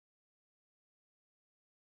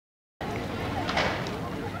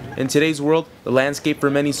In today's world, the landscape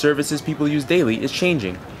for many services people use daily is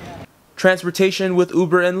changing. Transportation with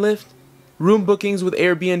Uber and Lyft, room bookings with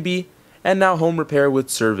Airbnb, and now home repair with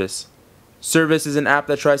Serviz. Serviz is an app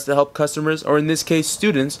that tries to help customers, or in this case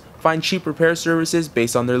students, find cheap repair services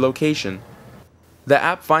based on their location. The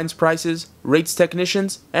app finds prices, rates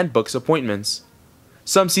technicians, and books appointments.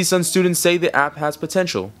 Some CSUN students say the app has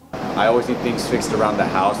potential. I always need things fixed around the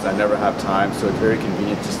house. I never have time, so it's very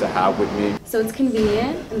convenient just to have with me. So it's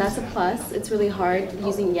convenient, and that's a plus. It's really hard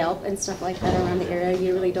using Yelp and stuff like that around the area.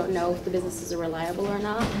 You really don't know if the businesses are reliable or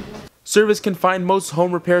not. Serviz can find most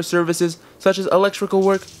home repair services such as electrical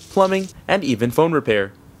work, plumbing, and even phone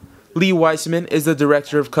repair. Lee Weissman is the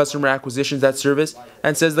director of customer acquisitions at Serviz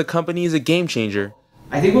and says the company is a game changer.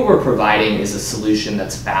 I think what we're providing is a solution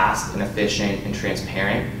that's fast and efficient and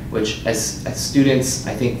transparent, which as students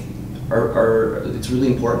I think it's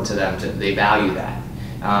really important to them. They value that,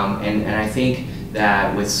 and I think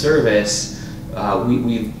that with Serviz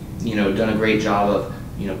we've done a great job of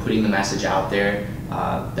putting the message out there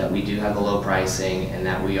that we do have the low pricing and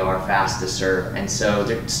that we are fast to serve, and so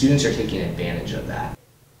students are taking advantage of that.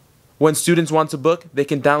 When students want to book, they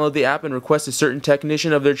can download the app and request a certain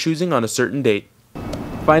technician of their choosing on a certain date.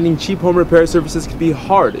 Finding cheap home repair services can be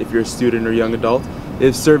hard if you're a student or young adult.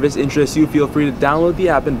 If Serviz interests you, feel free to download the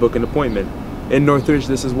app and book an appointment. In Northridge,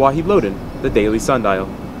 this is Wahid Loden, the Daily Sundial.